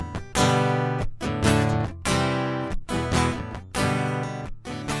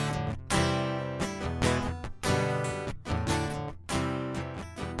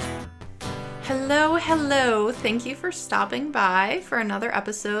Hello, hello. Thank you for stopping by for another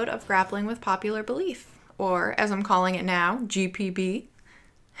episode of Grappling with Popular Belief, or as I'm calling it now, GPB.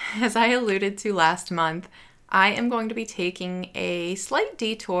 As I alluded to last month, I am going to be taking a slight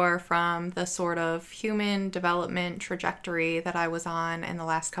detour from the sort of human development trajectory that I was on in the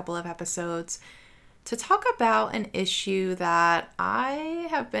last couple of episodes to talk about an issue that I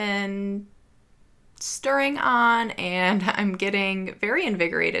have been stirring on and I'm getting very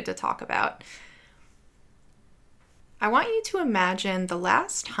invigorated to talk about. I want you to imagine the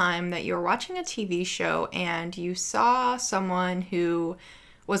last time that you were watching a TV show and you saw someone who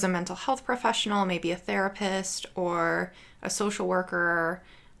was a mental health professional, maybe a therapist or a social worker,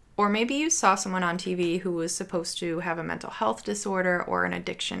 or maybe you saw someone on TV who was supposed to have a mental health disorder or an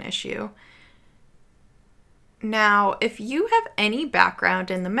addiction issue. Now, if you have any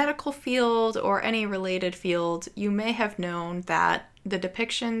background in the medical field or any related field, you may have known that the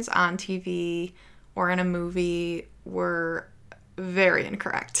depictions on TV or in a movie were very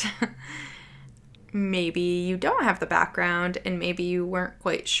incorrect. Maybe you don't have the background and maybe you weren't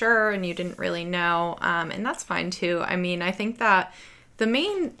quite sure and you didn't really know, and that's fine too. I mean, I think that the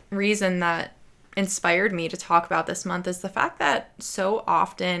main reason that inspired me to talk about this month is the fact that so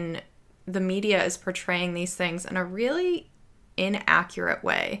often the media is portraying these things in a really inaccurate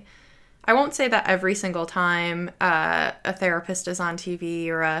way. I won't say that every single time a therapist is on TV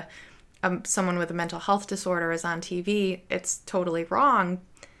or someone with a mental health disorder is on TV, it's totally wrong.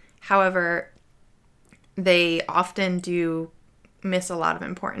 However, they often do miss a lot of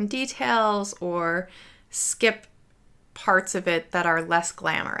important details or skip parts of it that are less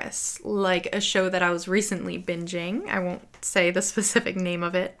glamorous, like a show that I was recently binging. I won't say the specific name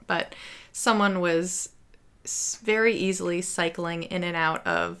of it, but someone was very easily cycling in and out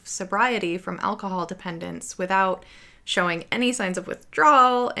of sobriety from alcohol dependence without showing any signs of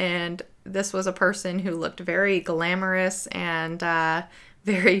withdrawal, and this was a person who looked very glamorous and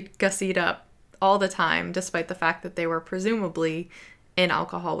very gussied up all the time, despite the fact that they were presumably in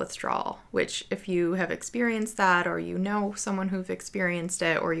alcohol withdrawal, which if you have experienced that or you know someone who've experienced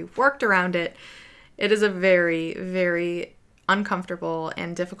it or you've worked around it, it is a very, very uncomfortable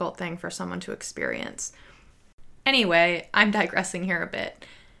and difficult thing for someone to experience. Anyway, I'm digressing here a bit.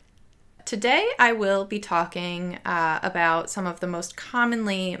 Today I will be talking about some of the most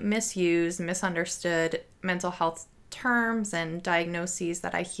commonly misused, misunderstood mental health terms and diagnoses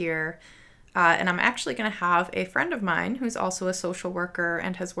that I hear. And I'm actually going to have a friend of mine who's also a social worker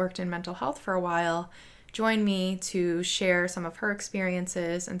and has worked in mental health for a while join me to share some of her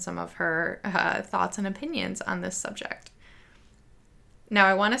experiences and some of her thoughts and opinions on this subject. Now,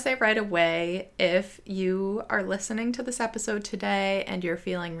 I want to say right away, if you are listening to this episode today and you're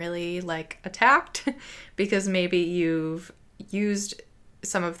feeling really attacked because maybe you've used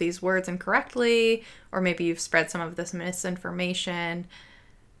some of these words incorrectly, or maybe you've spread some of this misinformation,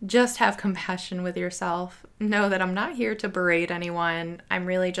 just have compassion with yourself. Know that I'm not here to berate anyone. I'm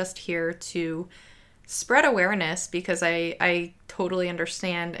really just here to spread awareness because I totally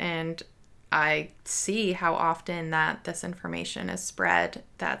understand and I see how often that this information is spread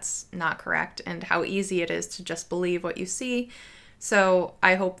that's not correct and how easy it is to just believe what you see. So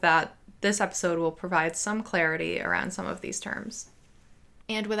I hope that this episode will provide some clarity around some of these terms.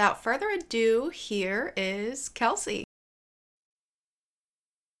 And without further ado, here is Kelsey.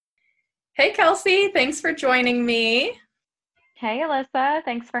 Hey, Kelsey, thanks for joining me. Hey, Alyssa.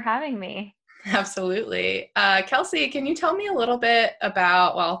 Thanks for having me. Absolutely. Kelsey, can you tell me a little bit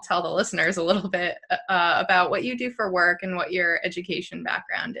tell the listeners a little bit about what you do for work and what your education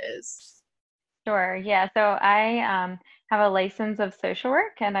background is? Sure. Yeah. So I have a license of social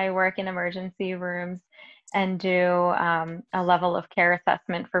work and I work in emergency rooms and do a level of care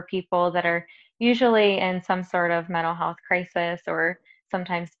assessment for people that are usually in some sort of mental health crisis or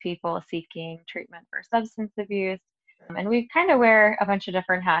sometimes people seeking treatment for substance abuse. And we kind of wear a bunch of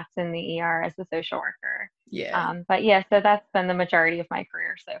different hats in the ER as a social worker. Yeah. But yeah, so that's been the majority of my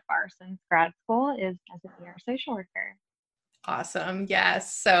career so far since grad school is as an ER social worker. Awesome.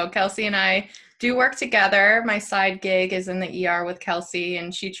 Yes. So Kelsey and I do work together. My side gig is in the ER with Kelsey,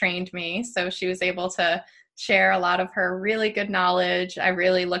 and she trained me. So she was able to share a lot of her really good knowledge. I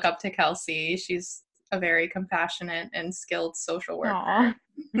really look up to Kelsey. She's a very compassionate and skilled social Aw,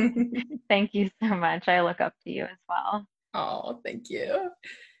 worker. thank you so much. I look up to you as well. Oh, thank you.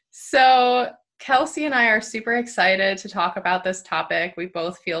 So, Kelsey and I are super excited to talk about this topic. We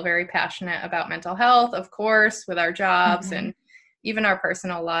both feel very passionate about mental health, of course, with our jobs Mhm. and even our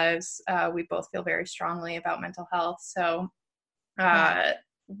personal lives. We both feel very strongly about mental health. So, Yeah.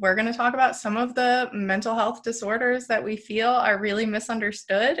 uh, we're going to talk about some of the mental health disorders that we feel are really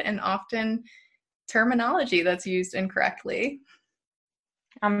misunderstood and often terminology that's used incorrectly.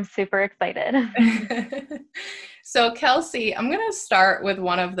 I'm super excited. So, Kelsey, I'm going to start with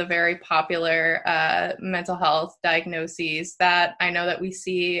one of the very popular mental health diagnoses that I know that we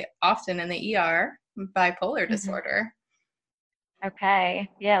see often in the ER, bipolar Mhm. disorder. Okay.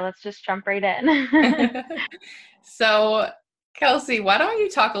 Yeah, let's just jump right in. So, Kelsey, why don't you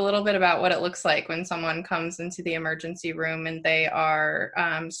talk a little bit about what it looks like when someone comes into the emergency room and they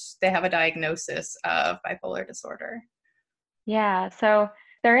have a diagnosis of bipolar disorder? Yeah, so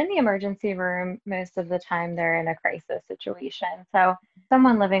they're in the emergency room most of the time they're in a crisis situation. So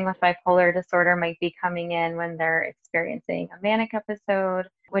someone living with bipolar disorder might be coming in when they're experiencing a manic episode,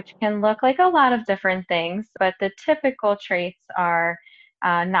 which can look like a lot of different things, but the typical traits are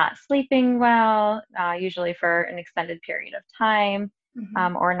not sleeping well, usually for an extended period of time,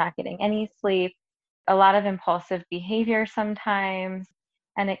 Mm-hmm. or not getting any sleep, a lot of impulsive behavior sometimes,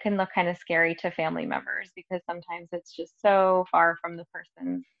 and it can look kind of scary to family members because sometimes it's just so far from the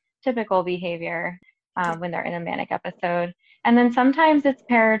person's typical behavior when they're in a manic episode. And then sometimes it's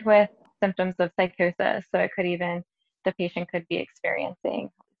paired with symptoms of psychosis. So it could even, the patient could be experiencing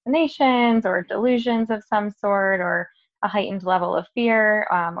hallucinations or delusions of some sort, or a heightened level of fear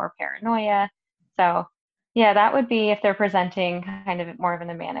or paranoia. So, yeah, that would be if they're presenting kind of more of in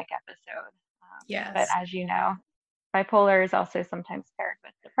a manic episode. But Yes. as you know, bipolar is also sometimes paired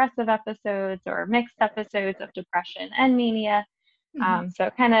with depressive episodes or mixed episodes of depression and mania. Mm-hmm. So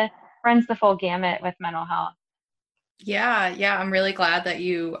it kind of runs the full gamut with mental health. Yeah, yeah. I'm really glad that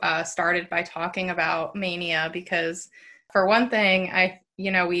you started by talking about mania because, for one thing,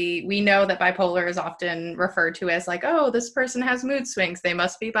 we know that bipolar is often referred to as like, oh, this person has mood swings, they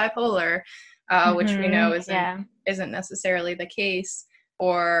must be bipolar, which we know Yeah, isn't necessarily the case.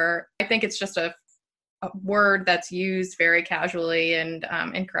 Or I think it's just a word that's used very casually and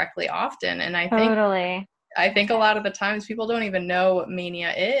incorrectly often. And totally. I think a lot of the times people don't even know what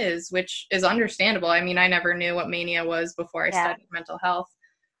mania is, which is understandable. I mean, I never knew what mania was before I Yeah, studied mental health.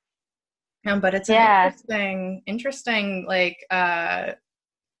 But it's an yeah, interesting like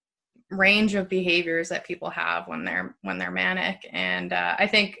range of behaviors that people have when they're manic. And I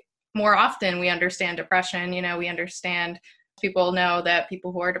think more often we understand depression. You know, we understand people know that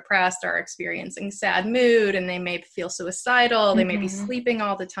people who are depressed are experiencing sad mood and they may feel suicidal. They may be hmm sleeping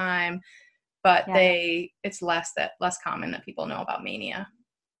all the time, but yeah. it's less common that people know about mania.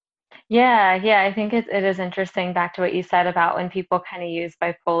 Yeah, yeah, I think it is interesting back to what you said about when people kind of use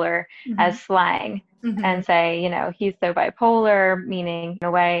bipolar Mm-hmm. as slang Mm-hmm. and say, he's so bipolar, meaning in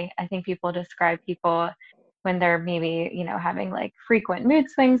a way, I think people describe people when they're maybe, having like frequent mood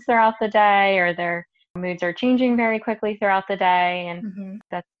swings throughout the day or their moods are changing very quickly throughout the day. And Mm-hmm.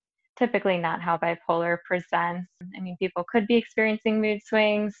 that's typically not how bipolar presents. I mean, people could be experiencing mood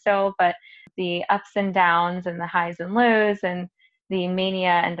swings still, but the ups and downs and the highs and lows and the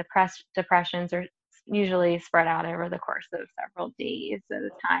mania and depressions are usually spread out over the course of several days at a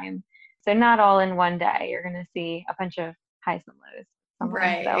time. So not all in one day. You're going to see a bunch of highs and lows with someone.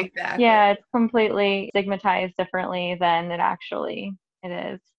 Right, So exactly. yeah, it's completely stigmatized differently than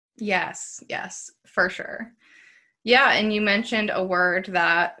it is. Yes, yes, for sure. Yeah, and you mentioned a word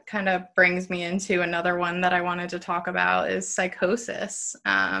that kind of brings me into another one that I wanted to talk about is psychosis.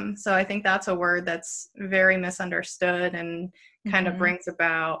 So I think that's a word that's very misunderstood and kind of hmm brings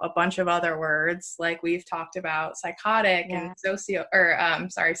about a bunch of other words, like we've talked about psychotic and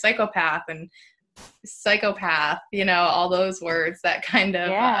Yeah. psychopath and psychopath. You know, all those words that kind of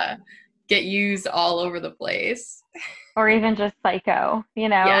Yeah. get used all over the place. Or even just psycho,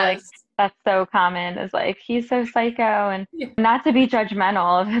 like Yes. that's so common is like, he's so psycho. And Yeah. not to be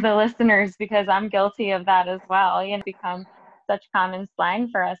judgmental of the listeners because I'm guilty of that as well, become such common slang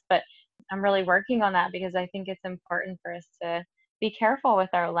for us. But I'm really working on that because I think it's important for us to be careful with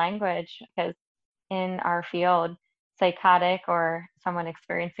our language because in our field, psychotic or someone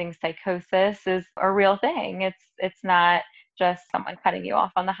experiencing psychosis is a real thing. It's not just someone cutting you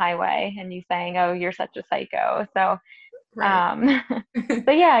off on the highway and you saying, "Oh, you're such a psycho." So Right. um,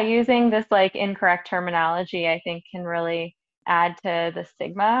 so yeah, using this like incorrect terminology, I think can really add to the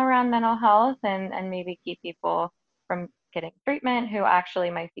stigma around mental health and maybe keep people from getting treatment who actually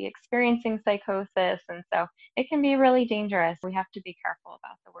might be experiencing psychosis. And so it can be really dangerous. We have to be careful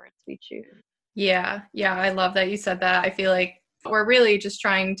about the words we choose. Yeah, yeah, I love that you said that. I feel like we're really just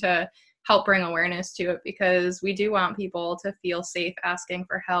trying to help bring awareness to it because we do want people to feel safe asking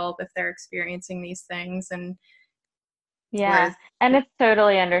for help if they're experiencing these things. And Yeah. whereas, And it's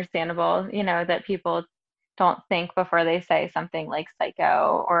totally understandable, that people don't think before they say something like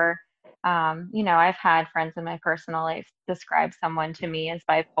psycho or I've had friends in my personal life describe someone to me as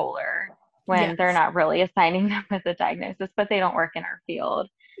bipolar when they're Yes. not really assigning them with a diagnosis, but they don't work in our field.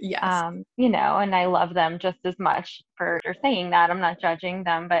 Yes. And I love them just as much for saying that. I'm not judging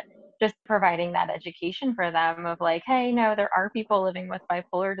them, but just providing that education for them of like, hey, no, there are people living with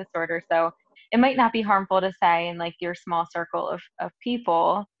bipolar disorder. So it might not be harmful to say in like your small circle of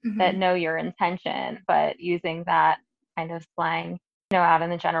people that Hmm. know your intention, but using that kind of slang, out in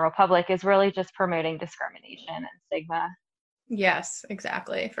the general public is really just promoting discrimination and stigma. Yes,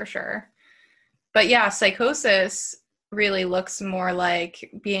 exactly, for sure. But yeah, psychosis really looks more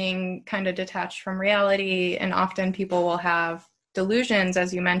like being kind of detached from reality. And often people will have delusions,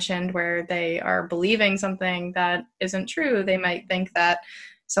 as you mentioned, where they are believing something that isn't true. They might think that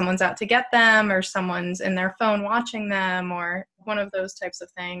someone's out to get them, or someone's in their phone watching them, or one of those types of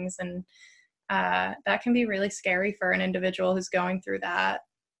things. And that can be really scary for an individual who's going through that.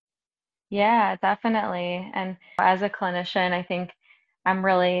 Yeah, definitely. And as a clinician, I think I'm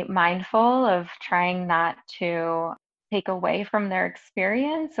really mindful of trying not to take away from their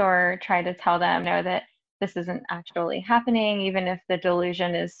experience or try to tell them, no, that this isn't actually happening, even if the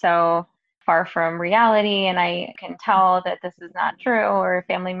delusion is so far from reality. And I can tell that this is not true, or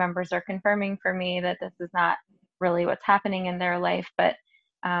family members are confirming for me that this is not really what's happening in their life. But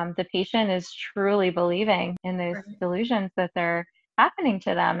the patient is truly believing in those Right. delusions that they're happening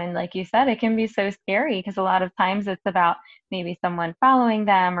to them. And like you said, it can be so scary because a lot of times it's about maybe someone following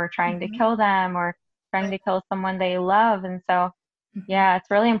them or trying to Mhm. kill them or trying Right. to kill someone they love. And so, Mhm. yeah, it's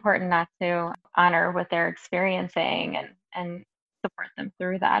really important not to honor what they're experiencing and support them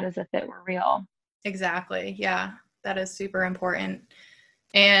through that as if it were real. Exactly. Yeah, that is super important.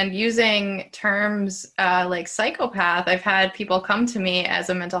 And using terms like psychopath, I've had people come to me as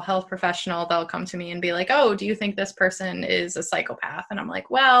a mental health professional. They'll come to me and be like, "Oh, do you think this person is a psychopath?" And I'm like,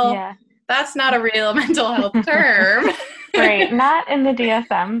 "Well, Yeah. that's not a real mental health term." Right. Not in the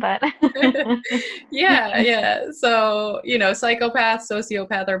DSM, but Yeah, yeah. So, psychopath,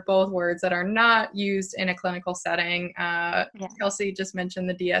 sociopath are both words that are not used in a clinical setting. yeah. Kelsey just mentioned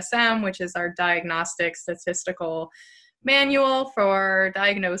the DSM, which is our diagnostic statistical manual for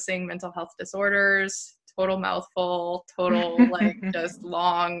diagnosing mental health disorders. Total mouthful, total, like, just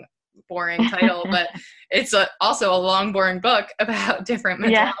long, boring title, but it's also a long, boring book about different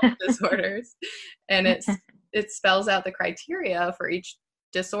mental Yeah. health disorders. And it spells out the criteria for each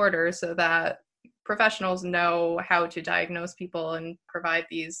disorder so that professionals know how to diagnose people and provide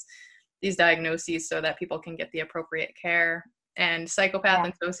these diagnoses so that people can get the appropriate care. And psychopath Yeah.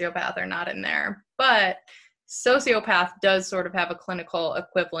 and sociopath are not in there. But sociopath does sort of have a clinical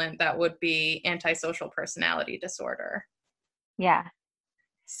equivalent that would be antisocial personality disorder. Yeah.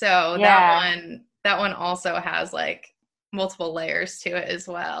 So Yeah. that one also has like multiple layers to it as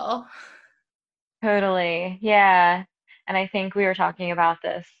well. Totally. Yeah. And I think we were talking about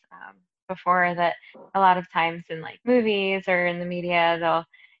this before that a lot of times in like movies or in the media, they'll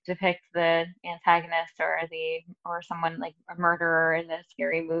depict the antagonist or someone like a murderer in a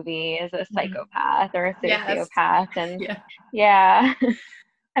scary movie as a Mhm. psychopath or a Yes. sociopath. And Yeah. yeah.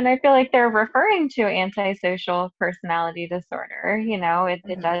 And I feel like they're referring to antisocial personality disorder. It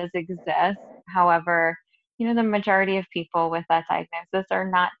Mhm. does exist. However, the majority of people with that diagnosis are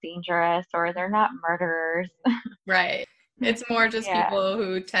not dangerous or they're not murderers. Right. It's more just Yeah, people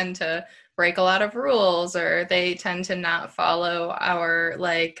who tend to break a lot of rules, or they tend to not follow our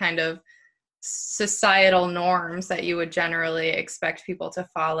like kind of societal norms that you would generally expect people to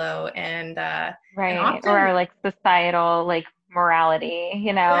follow. And right. Or often, like societal, like morality,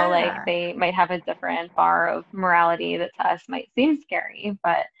 like yeah. they might have a different bar of morality that to us might seem scary,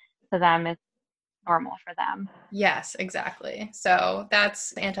 but to them it's normal for them. Yes, exactly. So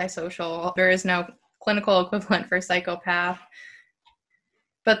that's antisocial. There is no clinical equivalent for psychopath.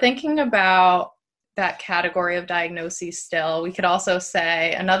 But thinking about that category of diagnoses still, we could also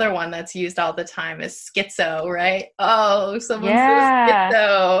say another one that's used all the time is schizo, right? Oh, someone's so Yeah.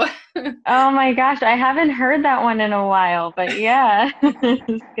 schizo. Oh my gosh, I haven't heard that one in a while, but yeah.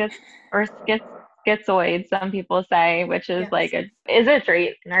 Schiz or schizoid, some people say, which is Yes. is a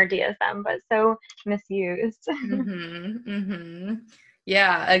trait in our DSM, but so misused. Mm-hmm. Mm-hmm.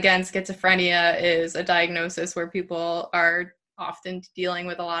 Yeah, again, schizophrenia is a diagnosis where people are often dealing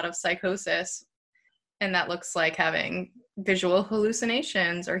with a lot of psychosis, and that looks like having visual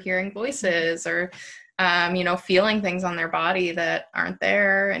hallucinations or hearing voices or feeling things on their body that aren't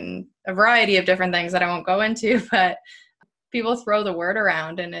there, and a variety of different things that I won't go into. But people throw the word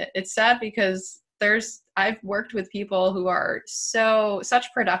around, and it's sad because I've worked with people who are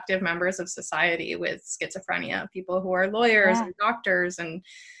such productive members of society with schizophrenia, people who are lawyers Yeah. and doctors and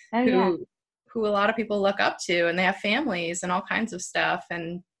Oh, yeah. who a lot of people look up to, and they have families and all kinds of stuff.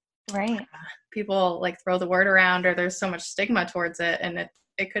 And Right. people like throw the word around, or there's so much stigma towards it, and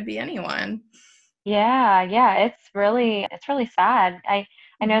it could be anyone. Yeah, yeah, it's really sad. I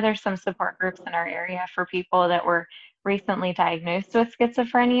know there's some support groups in our area for people that were recently diagnosed with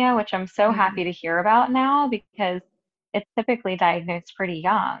schizophrenia, which I'm so Mhm. happy to hear about now because it's typically diagnosed pretty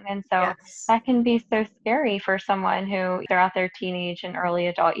young. And so Yes. that can be so scary for someone who throughout their teenage and early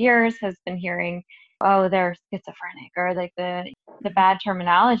adult years has been hearing, oh, they're schizophrenic or like the bad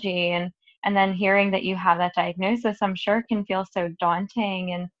terminology and then hearing that you have that diagnosis, I'm sure can feel so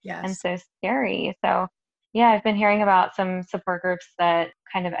daunting and Yes. so scary. So, yeah, I've been hearing about some support groups that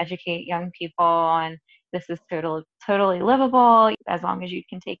kind of educate young people on this is totally livable as long as you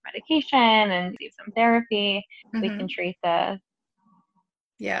can take medication and do some therapy. We can Hmm. treat this.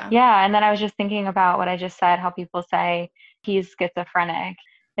 Yeah. Yeah, and then I was just thinking about what I just said, how people say he's schizophrenic.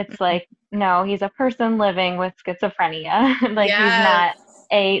 It's like, no, he's a person living with schizophrenia. Like he's Yes. not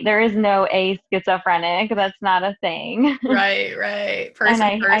there is no a schizophrenic. That's not a thing. Right, right. And Person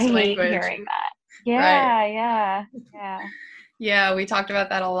I first hate language. hearing that. Right. Yeah, yeah, yeah, Yeah, we talked about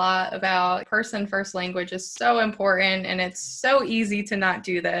that a lot, about person first language is so important, and it's so easy to not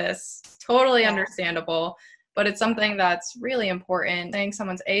do this. Totally yeah, understandable, but it's something that's really important. Saying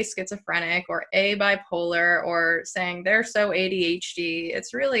someone's a schizophrenic or a bipolar or saying they're so ADHD,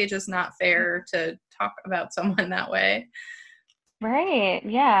 it's really just not yeah. fair to talk about someone that way. Right.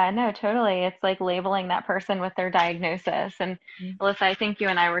 Yeah, no, totally. It's like labeling that person with their diagnosis. And Alyssa, I think you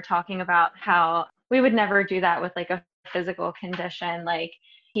and I were talking about how we would never do that with like a physical condition, like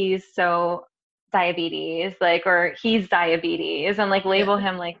he's so diabetes, like, or he's diabetes, and like Yeah. label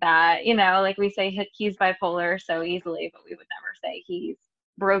him like that. Like we say he's bipolar so easily, but we would never say he's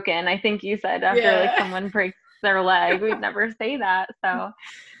broken. I think you said after like Yeah. someone breaks their leg, we'd never say that. So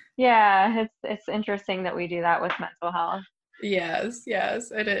yeah, it's interesting that we do that with mental health. Yes,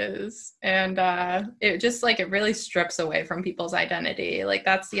 yes, it is. And it just like it really strips away from people's identity. Like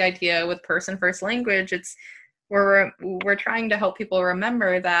that's the idea with person first language. It's we're trying to help people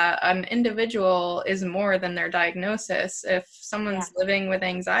remember that an individual is more than their diagnosis. If Yeah. someone's living with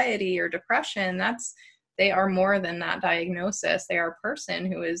anxiety or depression, they are more than that diagnosis. They are a person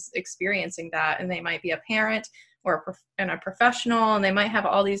who is experiencing that, and they might be a parent or a professional, and they might have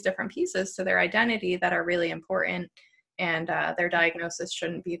all these different pieces to their identity that are really important, and their diagnosis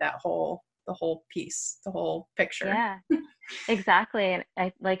shouldn't be the whole piece, the whole picture. Yeah, exactly.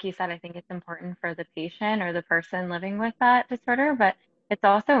 And like you said, I think it's important for the patient or the person living with that disorder, but it's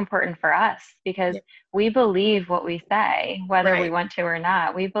also important for us because Yeah. we believe what we say, whether we Right. want to or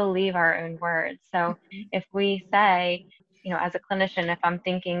not. We believe our own words. So if we say, as a clinician, if I'm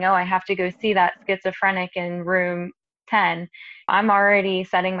thinking, oh, I have to go see that schizophrenic in room 10, I'm already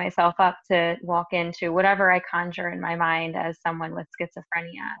setting myself up to walk into whatever I conjure in my mind as someone with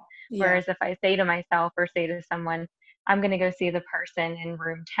schizophrenia. Yeah. Whereas if I say to myself or say to someone, I'm going to go see the person in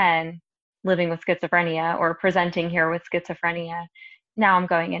room 10 living with schizophrenia or presenting here with schizophrenia, now I'm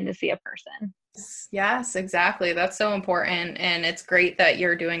going in to see a person. Yes, exactly. That's so important. And it's great that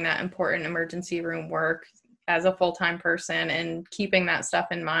you're doing that important emergency room work as a full-time person and keeping that stuff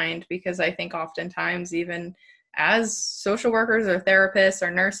in mind, because I think oftentimes, even as social workers or therapists or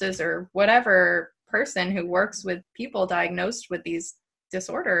nurses or whatever person who works with people diagnosed with these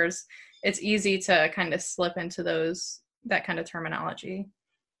disorders, it's easy to kind of slip into that kind of terminology.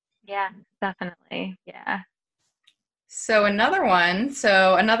 Yeah, definitely. Yeah. So another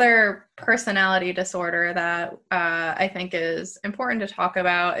personality disorder that I think is important to talk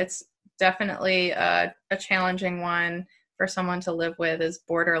about, it's definitely a challenging one for someone to live with, is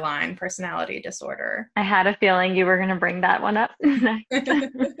borderline personality disorder. I had a feeling you were going to bring that one up next.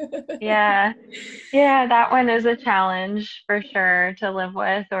 Yeah. Yeah, that one is a challenge for sure to live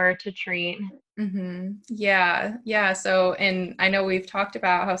with or to treat. Yeah, yeah. So, and I know we've talked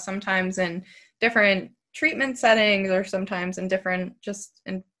about how sometimes in different treatment settings or sometimes in different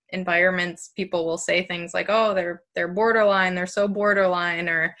environments, people will say things like, "Oh, they're borderline, they're so borderline,"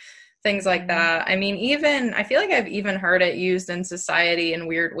 or things like Mhm. that. I mean, even I feel like I've even heard it used in society in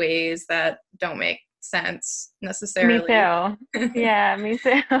weird ways that don't make sense Me necessarily. too. Yeah, me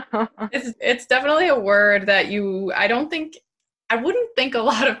too. It's definitely a word that I wouldn't think a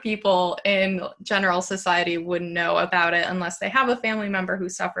lot of people in general society would know about it unless they have a family member who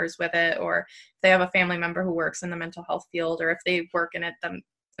suffers with it, or if they have a family member who works in the mental health field, or if they work in it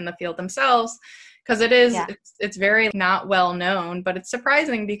in the field themselves, because it is Yeah. it's very not well known. But it's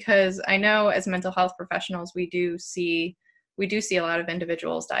surprising because I know as mental health professionals we do see a lot of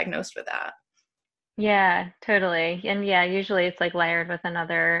individuals diagnosed with that. Yeah, totally. And yeah, usually it's like layered with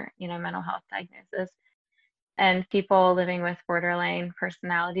another, mental health diagnosis. And people living with borderline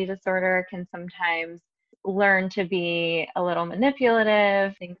personality disorder can sometimes learn to be a little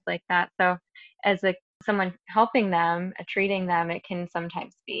manipulative, things like that. So, as someone helping them, treating them, it can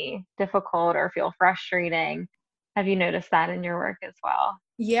sometimes be difficult or feel frustrating. Have you noticed that in your work as well?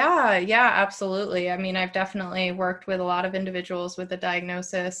 Yeah, yeah, absolutely. I mean, I've definitely worked with a lot of individuals with a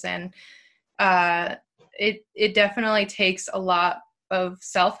diagnosis, and uh, it definitely takes a lot of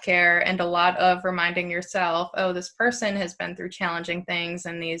self-care and a lot of reminding yourself, oh, this person has been through challenging things,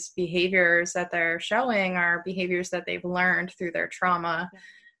 and these behaviors that they're showing are behaviors that they've learned through their trauma.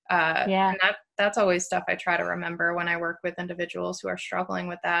 Yeah, And that's always stuff I try to remember when I work with individuals who are struggling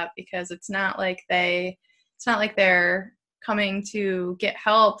with that, because it's not like they're coming to get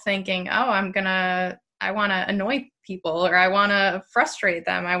help thinking, oh, I want to annoy people, or I want to frustrate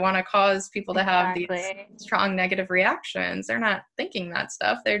them. I want to cause people to have these exactly. strong negative reactions. They're not thinking that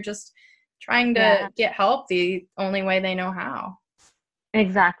stuff. They're just trying to Yeah. get help the only way they know how.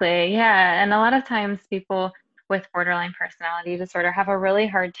 Exactly. Yeah. And a lot of times people with borderline personality disorder have a really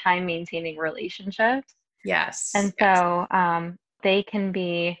hard time maintaining relationships. Yes. And Yes. so they can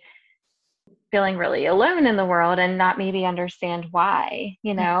be feeling really alone in the world and not maybe understand why,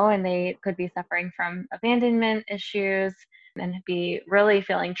 and they could be suffering from abandonment issues and be really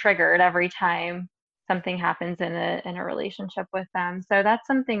feeling triggered every time something happens in a relationship with them. So that's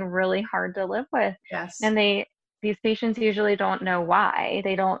something really hard to live with. Yes. And these patients usually don't know why.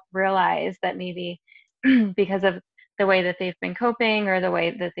 They don't realize that maybe because of the way that they've been coping or the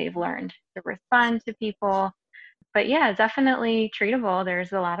way that they've learned to respond to people. But yeah, definitely treatable.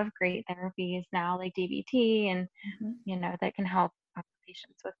 There's a lot of great therapies now, like DBT, and Mhm. that can help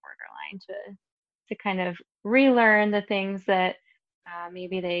patients with borderline to kind of relearn the things that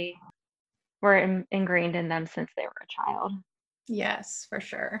maybe they were ingrained in them since they were a child. Yes, for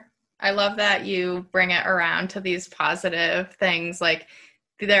sure. I love that you bring it around to these positive things. Like,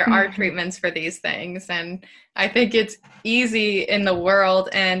 there are treatments for these things. And I think it's easy in the world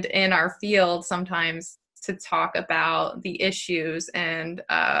and in our field sometimes to talk about the issues and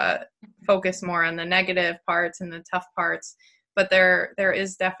focus more on the negative parts and the tough parts. But there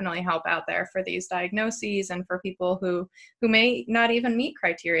is definitely help out there for these diagnoses and for people who may not even meet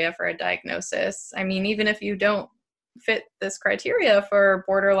criteria for a diagnosis. I mean, even if you don't fit this criteria for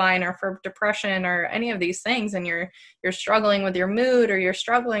borderline or for depression or any of these things, and you're struggling with your mood, or you're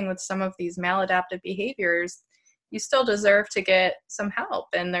struggling with some of these maladaptive behaviors, you still deserve to get some help.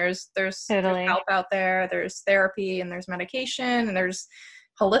 And there's Totally. help out there. There's therapy, and there's medication, and there's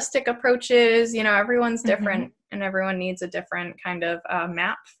holistic approaches. Everyone's Hmm. different, and everyone needs a different kind of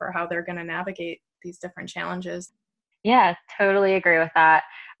map for how they're going to navigate these different challenges. Yeah, totally agree with that.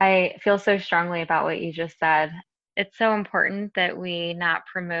 I feel so strongly about what you just said. It's so important that we not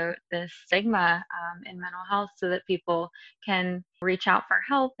promote this stigma in mental health so that people can reach out for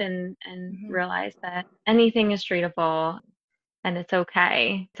help and Mhm. realize that anything is treatable and it's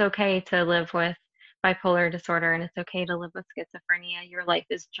okay. It's okay to live with bipolar disorder and it's okay to live with schizophrenia. Your life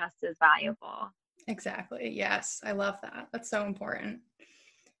is just as valuable. Exactly. Yes, I love that. That's so important.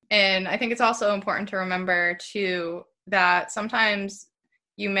 And I think it's also important to remember too that sometimes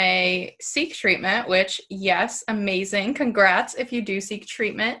you may seek treatment, which, yes, amazing. Congrats if you do seek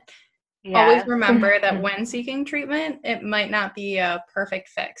treatment. Always Yes. remember that when seeking treatment, it might not be a perfect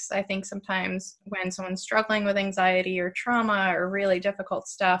fix. I think sometimes when someone's struggling with anxiety or trauma or really difficult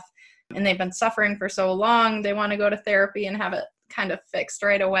stuff, and they've been suffering for so long, they want to go to therapy and have it kind of fixed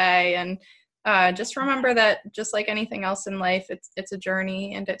right away. And just remember that, just like anything else in life, it's a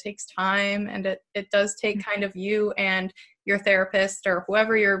journey, and it takes time, and it does take kind of you and your therapist or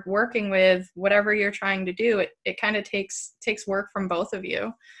whoever you're working with, whatever you're trying to do. It kind of takes work from both of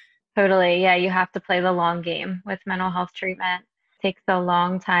you. Totally. Yeah, you have to play the long game with mental health treatment. It takes a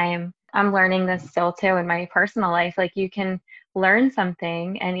long time. I'm learning this still too in my personal life. Like you can learn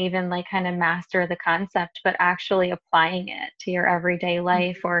something and even like kind of master the concept, but actually applying it to your everyday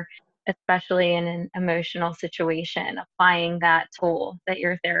life or especially in an emotional situation, applying that tool that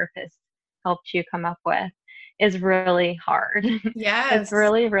your therapist helped you come up with is really hard. It's Yes.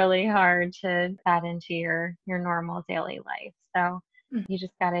 really, really hard to add into your normal daily life. So you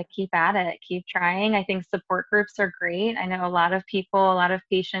just got to keep at it, keep trying. I think support groups are great. I know a lot of people, a lot of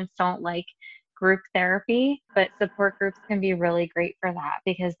patients don't like group therapy, but support groups can be really great for that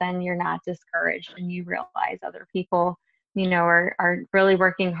because then you're not discouraged and you realize other people are really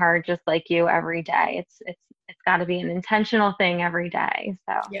working hard just like you every day. It's got to be an intentional thing every day.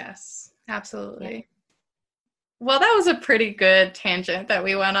 So Yes, yeah. absolutely. Well, that was a pretty good tangent that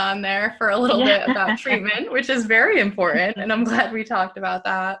we went on there for a little Yeah. bit about treatment, which is very important. And I'm glad we talked about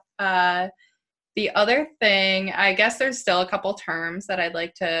that. The other thing, I guess there's still a couple terms that I'd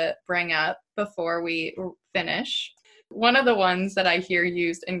like to bring up before we finish. One of the ones that I hear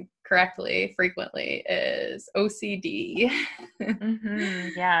used incorrectly frequently is OCD.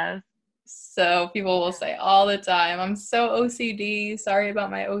 Yes. So people will say all the time, I'm so OCD, sorry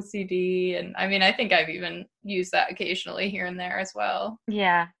about my OCD. And I mean, I think I've even used that occasionally here and there as well.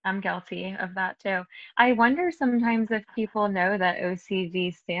 Yeah, I'm guilty of that too. I wonder sometimes if people know that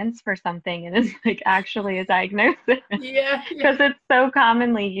OCD stands for something and is like actually a diagnosis Yeah, yeah. because it's so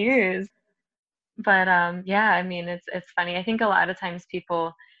commonly used. But yeah, I mean, it's funny. I think a lot of times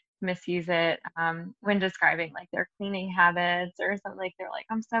people misuse it when describing like their cleaning habits or something. Like they're like,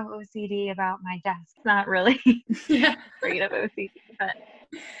 I'm so OCD about my desk. Not really Yeah. afraid of OCD, but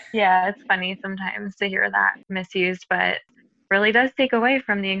yeah, it's funny sometimes to hear that misused, but really does take away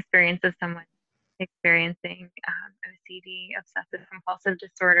from the experience of someone experiencing OCD, obsessive compulsive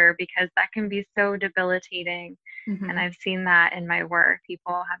disorder, because that can be so debilitating. And Hmm. I've seen that in my work,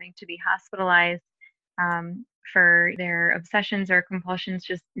 people having to be hospitalized for their obsessions or compulsions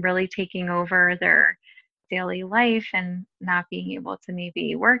just really taking over their daily life and not being able to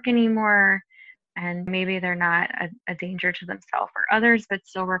maybe work anymore. And maybe they're not a danger to themselves or others, but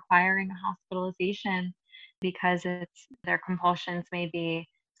still requiring a hospitalization because it's their compulsions may be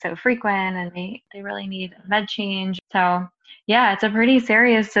so frequent and they really need a med change. So, yeah, it's a pretty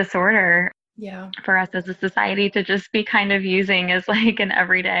serious disorder Yeah. for us as a society to just be kind of using as like an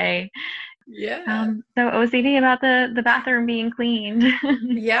everyday. Yeah. So OCD about the bathroom being cleaned.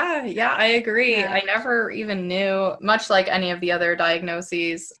 Yeah, yeah, I agree. Yeah. I never even knew, much like any of the other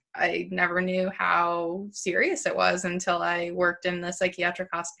diagnoses, I never knew how serious it was until I worked in the psychiatric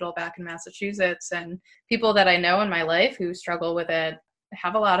hospital back in Massachusetts. And people that I know in my life who struggle with it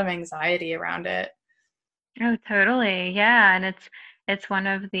have a lot of anxiety around it. Oh, totally. Yeah, and it's one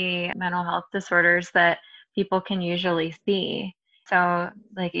of the mental health disorders that people can usually see. So,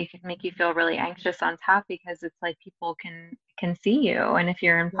 like it can make you feel really anxious on top because it's like people can see you, and if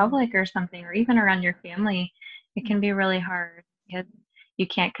you're in Yeah. public or something, or even around your family, it can be really hard because you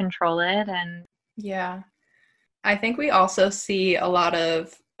can't control it. And Yeah. I think we also see a lot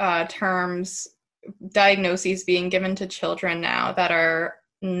of terms, diagnoses being given to children now that are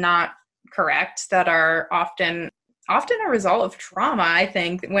not correct, that are often a result of trauma. I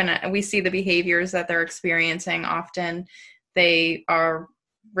think when we see the behaviors that they're experiencing, often they are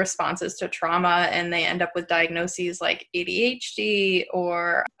responses to trauma, and they end up with diagnoses like ADHD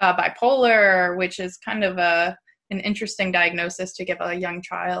or bipolar, which is kind of an interesting diagnosis to give a young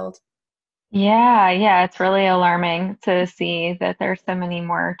child. yeah, yeah, it's really alarming to see that there's so many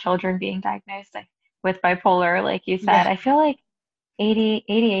more children being diagnosed with bipolar, like you said. Yeah. I feel like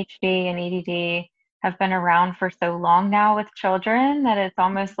ADHD and ADD have been around for so long now with children that it's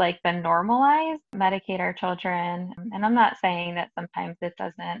almost like been normalized. Medicate our children. And I'm not saying that sometimes it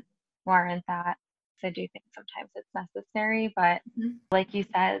doesn't warrant that. I do think sometimes it's necessary, but like you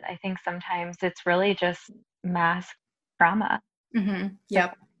said, I think sometimes it's really just mass trauma. Mm-hmm. So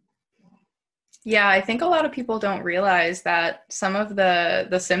Yep. Yeah, I think a lot of people don't realize that some of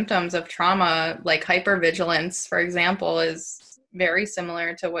the symptoms of trauma, like hypervigilance, for example, is very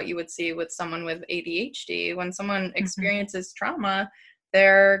similar to what you would see with someone with ADHD. When someone mhm. experiences trauma,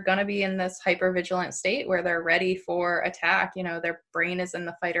 they're going to be in this hypervigilant state where they're ready for attack. You know, their brain is in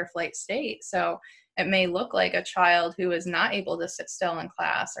the fight or flight state. So it may look like a child who is not able to sit still in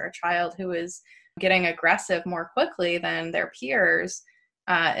class, or a child who is getting aggressive more quickly than their peers,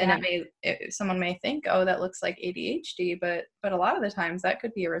 and Yeah. someone may think, oh, that looks like ADHD, but a lot of the times that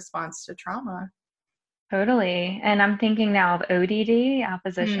could be a response to trauma. Totally. And I'm thinking now of ODD,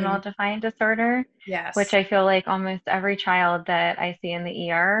 oppositional Mm, defiant disorder, which yes. I feel like almost every child that I see in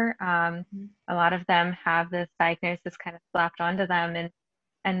the ER, a lot of them have this diagnosis kind of slapped onto them.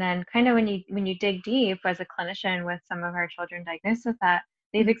 And then kind of when you dig deep as a clinician with some of our children diagnosed with that,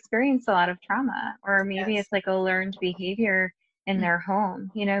 they've experienced a lot of trauma, or maybe Yes. it's like a learned behavior in their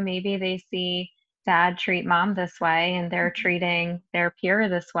home. Maybe they see dad treat mom this way and they're treating their peer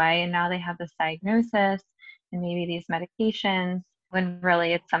this way, and now they have this diagnosis and maybe these medications when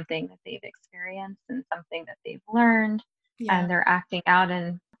really it's something that they've experienced and something that they've learned, Yeah. and they're acting out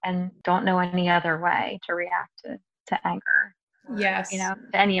and don't know any other way to react to anger or Yes. to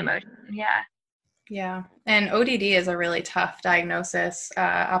any emotion. Yeah. Yeah. And ODD is a really tough diagnosis.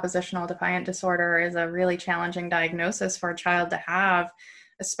 Oppositional defiant disorder is a really challenging diagnosis for a child to have,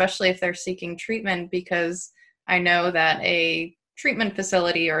 especially if they're seeking treatment, because I know that a treatment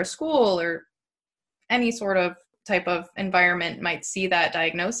facility or a school or any sort of type of environment might see that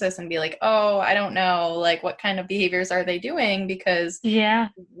diagnosis and be like, oh, I don't know, like what kind of behaviors are they doing? Because Yeah.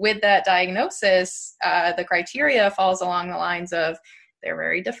 with that diagnosis, the criteria falls along the lines of they're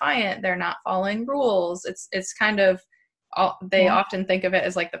very defiant, they're not following rules. It's kind of they Yeah. often think of it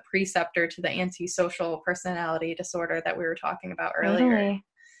as like the preceptor to the antisocial personality disorder that we were talking about earlier. Totally.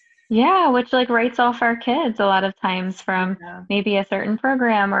 Yeah, which like writes off our kids a lot of times from Yeah, maybe a certain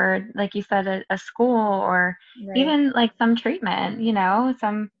program or like you said, a school or right. even like some treatment,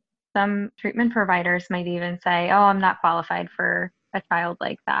 some treatment providers might even say, "Oh, I'm not qualified for a child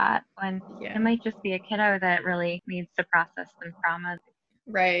like that." When it Yeah, might just be a kiddo that really needs to process some trauma.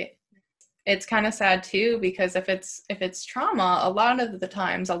 right. It's kind of sad too, because if it's trauma, a lot of the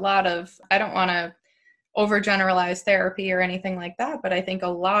times, a lot of, I don't want to overgeneralize therapy or anything like that, but I think a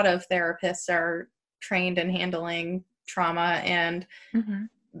lot of therapists are trained in handling trauma, and Hmm.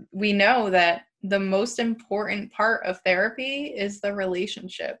 we know that the most important part of therapy is the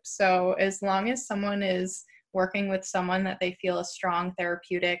relationship. So as long as someone is working with someone that they feel a strong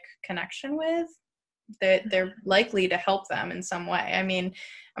therapeutic connection with, that they're likely to help them in some way. I mean,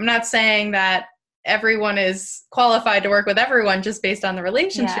 I'm not saying that everyone is qualified to work with everyone just based on the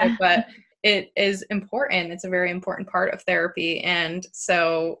relationship, Yeah. but it is important. It's a very important part of therapy. And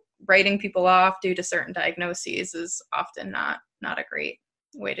so writing people off due to certain diagnoses is often not a great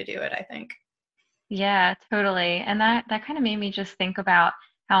way to do it, I think. Yeah, totally. And that kind of made me just think about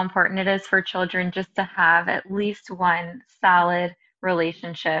how important it is for children just to have at least one solid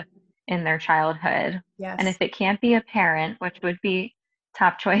relationship in their childhood. And Yes. if it can't be a parent, which would be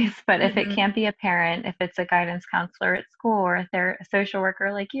top choice, but if it Mhm. can't be a parent, if it's a guidance counselor at school or if they're a social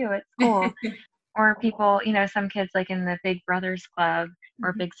worker like you at school, or people, some kids like in the Big Brothers Club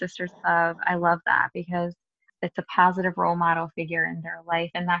or Mhm. Big Sisters Club, I love that because it's a positive role model figure in their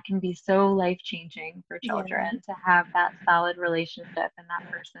life. And that can be so life changing for Yeah. children to have that solid relationship and that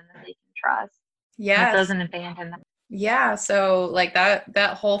person that they can trust that Yes. doesn't abandon them. Yeah, so like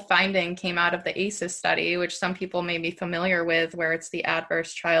that whole finding came out of the ACEs study, which some people may be familiar with, where it's the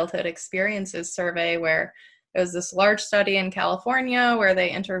Adverse Childhood Experiences Survey, where it was this large study in California where they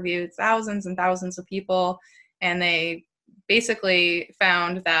interviewed thousands and thousands of people, and they basically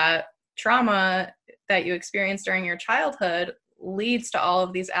found that trauma that you experience during your childhood leads to all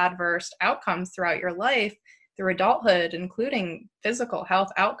of these adverse outcomes throughout your life through adulthood, including physical health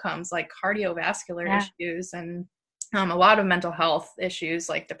outcomes like cardiovascular Yeah. issues and a lot of mental health issues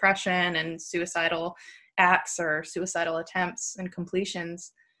like depression and suicidal acts or suicidal attempts and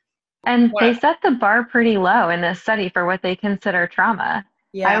completions. And they What? set the bar pretty low in this study for what they consider trauma. I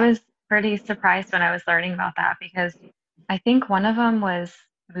Yeah. was pretty surprised when I was learning about that because I think one of them was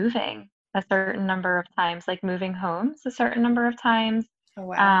moving a certain number of times, like moving homes a certain number of times. Oh,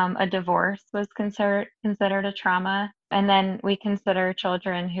 wow. A divorce was considered a trauma. And then we consider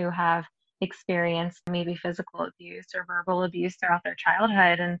children who have experienced maybe physical abuse or verbal abuse throughout their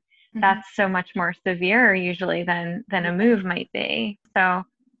childhood. And Hmm. that's so much more severe usually than a Yeah. move might be. So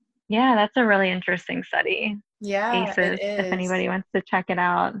yeah, that's a really interesting study. Yeah, it ACEs, if is. anybody wants to check it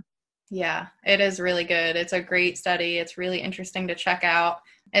out. Yeah, it is really good. It's a great study. It's really interesting to check out.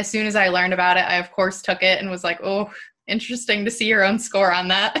 As soon as I learned about it, I of course took it and was like, oh, interesting to see your own score on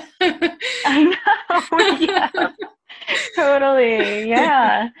that. I know. Yeah, totally.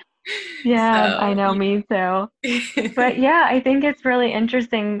 Yeah. Yeah, I So, know, me too. But yeah, I think it's really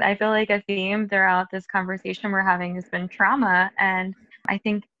interesting. I feel like a theme throughout this conversation we're having has been trauma. And I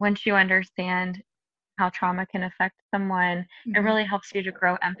think once you understand how trauma can affect someone, it mhm. really helps you to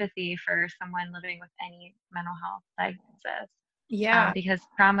grow empathy for someone living with any mental health diagnosis. Yeah. Because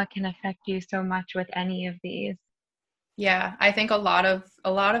trauma can affect you so much with any of these. Yeah, I think a lot of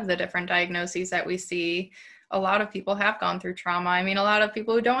the different diagnoses that we see, a lot of people have gone through trauma. I mean, a lot of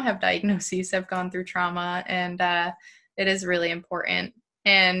people who don't have diagnoses have gone through trauma, and it is really important.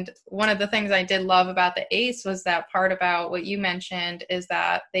 And one of the things I did love about the ACE was that part about what you mentioned is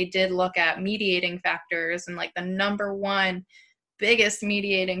that they did look at mediating factors, and like the number one biggest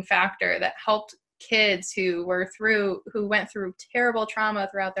mediating factor that helped kids who went through terrible trauma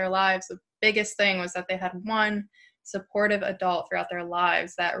throughout their lives, the biggest thing was that they had one supportive adult throughout their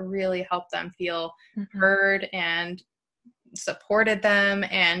lives that really helped them feel Hmm. heard and supported them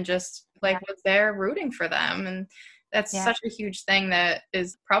and just like Yeah, was there rooting for them. And that's yeah. such a huge thing that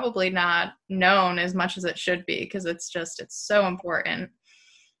is probably not known as much as it should be, because it's so important.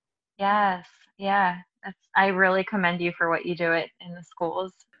 Yes. Yeah, I really commend you for what you do in the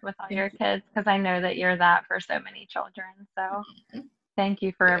schools with all Thank your kids because I know that you're that for so many children. So you. thank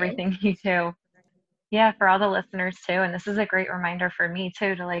you for Yeah. everything you do. Yeah, for all the listeners too. And this is a great reminder for me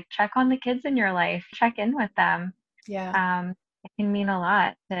too to like check on the kids in your life, check in with them. Yeah. It can mean a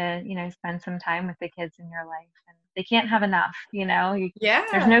lot to, spend some time with the kids in your life. And they can't have enough, there's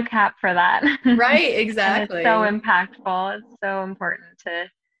Yeah. no cap for that. Right. And it's so Exactly. impactful. It's so important to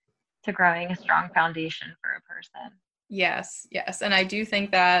growing a strong foundation for a person. Yes, yes. And I do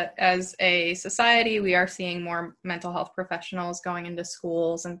think that as a society, we are seeing more mental health professionals going into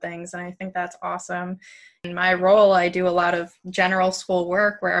schools and things. And I think that's awesome. In my role, I do a lot of general school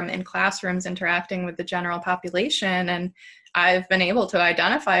work where I'm in classrooms interacting with the general population. And I've been able to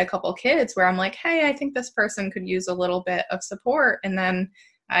identify a couple kids where I'm like, hey, I think this person could use a little bit of support. And then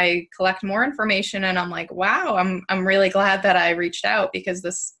I collect more information and I'm like, wow, I'm really glad that I reached out because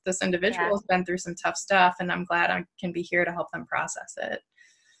this individual Yeah. has been through some tough stuff and I'm glad I can be here to help them process it.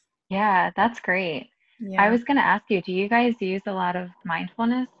 Yeah, that's great. I Yeah. was going to ask you, do you guys use a lot of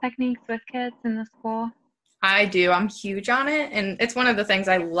mindfulness techniques with kids in the school? I do. I'm huge on it. And it's one of the things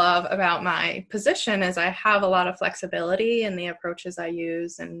I love about my position is I have a lot of flexibility in the approaches I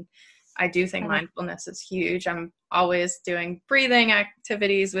use. And I do think That is, mindfulness is huge. I'm always doing breathing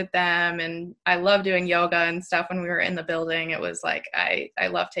activities with them. And I love doing yoga and stuff. When we were in the building, it was like, I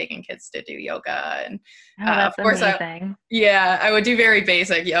love taking kids to do yoga. And oh, of that's course, amazing. I would do very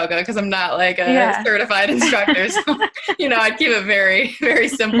basic yoga because I'm not like a Yeah. certified instructor. So, I'd keep it very, very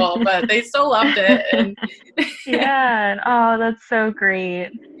simple, but they still loved it. And Yeah. Oh, that's so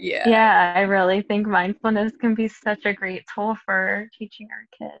great. yeah. Yeah, I really think mindfulness can be such a great tool for teaching our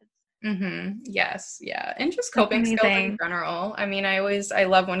kids. Yes. Yeah. And just That's coping skills in amazing. general. I mean, I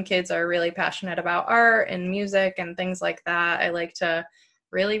love when kids are really passionate about art and music and things like that. I like to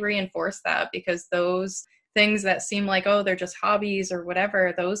really reinforce that because those things that seem like, oh, they're just hobbies or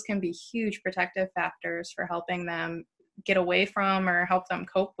whatever, those can be huge protective factors for helping them get away from or help them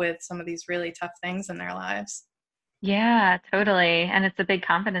cope with some of these really tough things in their lives. Yeah, totally. And it's a big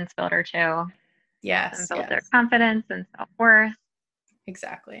confidence builder too. And Yes. build their Yes. confidence and self-worth.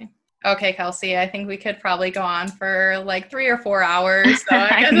 Exactly. Okay, Kelsey, I think we could probably go on for like 3 or 4 hours. So I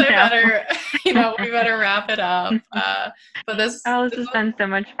I guess I know. better, we better wrap it up. But Oh, this has been so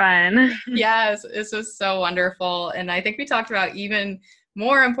much fun. yes, this was so wonderful. And I think we talked about even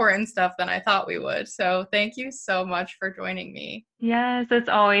more important stuff than I thought we would. So thank you so much for joining me. Yes, it's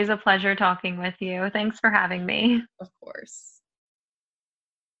always a pleasure talking with you. Thanks for having me. Of course.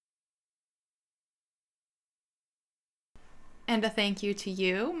 And a thank you to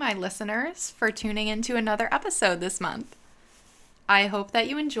you, my listeners, for tuning into another episode this month. I hope that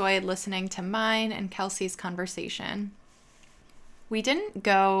you enjoyed listening to mine and Kelsey's conversation. We didn't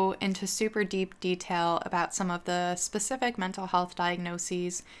go into super deep detail about some of the specific mental health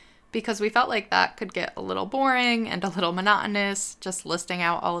diagnoses because we felt like that could get a little boring and a little monotonous, just listing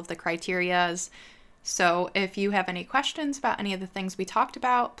out all of the criterias. So if you have any questions about any of the things we talked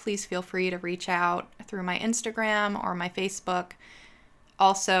about, please feel free to reach out through my Instagram or my Facebook.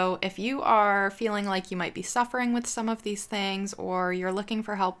 Also, if you are feeling like you might be suffering with some of these things or you're looking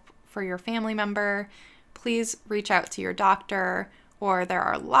for help for your family member, please reach out to your doctor, or there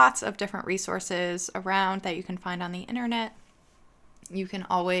are lots of different resources around that you can find on the internet. You can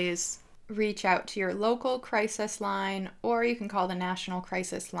always reach out to your local crisis line, or you can call the National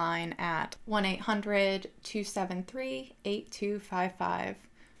Crisis Line at 1-800-273-8255.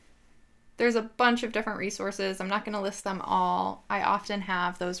 There's a bunch of different resources. I'm not going to list them all. I often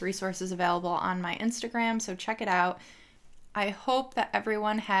have those resources available on my Instagram, so check it out. I hope that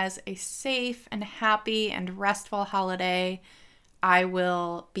everyone has a safe and happy and restful holiday. I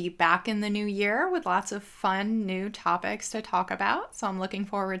will be back in the new year with lots of fun new topics to talk about, so I'm looking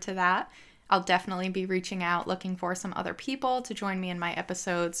forward to that. I'll definitely be reaching out, looking for some other people to join me in my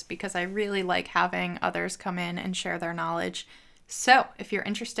episodes because I really like having others come in and share their knowledge. So if you're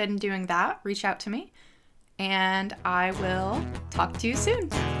interested in doing that, reach out to me, and I will talk to you soon.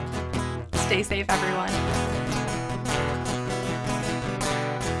 Stay safe, everyone.